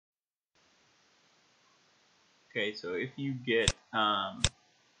Okay, so if you get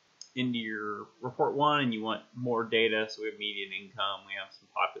into your report 1 and you want more data, so we have median income, we have some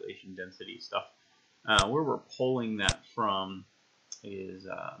population density stuff. Where we're pulling that from is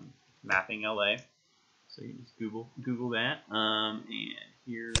Mapping LA. So you just Google that, and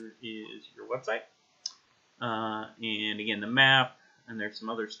here is your website. And again, the map, and there's some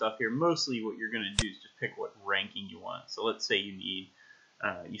other stuff here. Mostly what you're going to do is just pick what ranking you want. So let's say you need,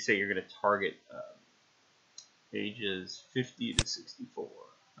 you say you're going to target ages 50 to 64. All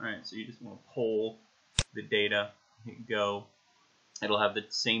right, so you just want to pull the data, hit go. It'll have the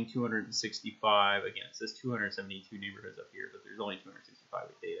same 265. Again, it says 272 neighborhoods up here, but there's only 265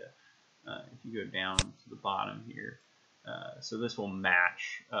 with data. If you go down to the bottom here, so this will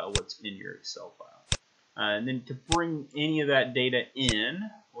match what's in your Excel file. And then to bring any of that data in,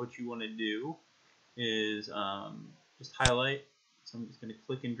 what you want to do is just highlight. So I'm just going to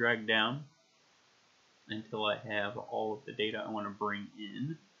click and drag down until I have all of the data I want to bring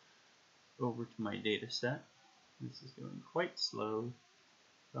in over to my data set. This is going quite slow.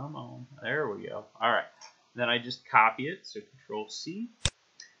 Come on. There we go. All right. Then I just copy it, so Control C.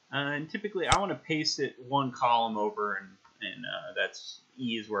 And typically I want to paste it one column over, and that's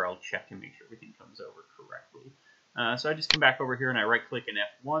E is where I'll check to make sure everything comes over correctly. So I just come back over here and I right click in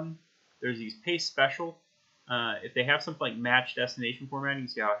F1. There's these paste special. If they have something like match destination formatting, you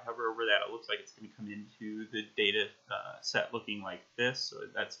see how I hover over that, it looks like it's going to come into the data set looking like this, so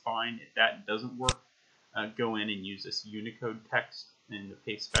that's fine. If that doesn't work, go in and use this Unicode text in the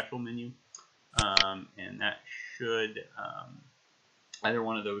paste special menu, and that should either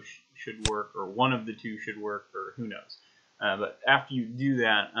one of those should work, or one of the two should work, or who knows. But after you do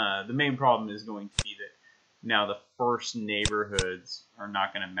that, the main problem is going to be that now the first neighborhoods are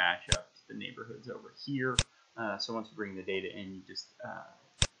not going to match up to the neighborhoods over here. So once you bring the data in, you just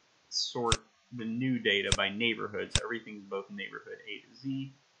sort the new data by neighborhood. So everything's both neighborhood A to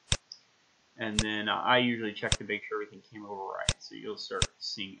Z. And then I usually check to make sure everything came over right. So you'll start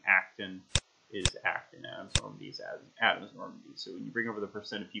seeing Acton is Acton, Adams Normandy is Adams Normandy. So when you bring over the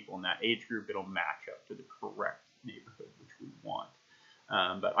percent of people in that age group, it'll match up to the correct neighborhood which we want.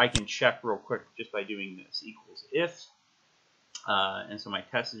 But I can check real quick just by doing this equals if. And so my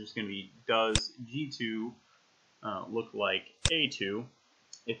test is just going to be, does G2 look like A2?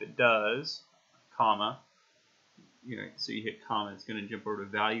 If it does, comma, so you hit comma, it's going to jump over to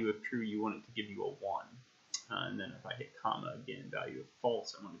value. If true, you want it to give you a 1. And then if I hit comma again, value of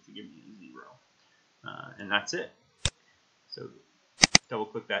false, I want it to give me a 0. And that's it. So double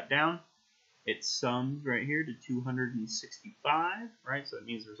click that down. It sums right here to 265, right? So it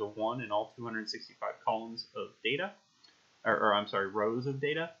means there's a 1 in all 265 columns of data, or I'm sorry, rows of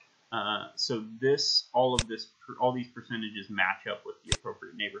data. So all these percentages match up with the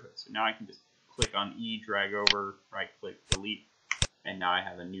appropriate neighborhood. So now I can just click on E, drag over, right click, delete, and now I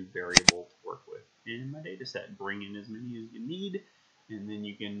have a new variable to work with in my data set. Bring in as many as you need, and then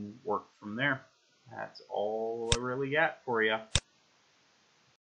you can work from there. That's all I really got for you.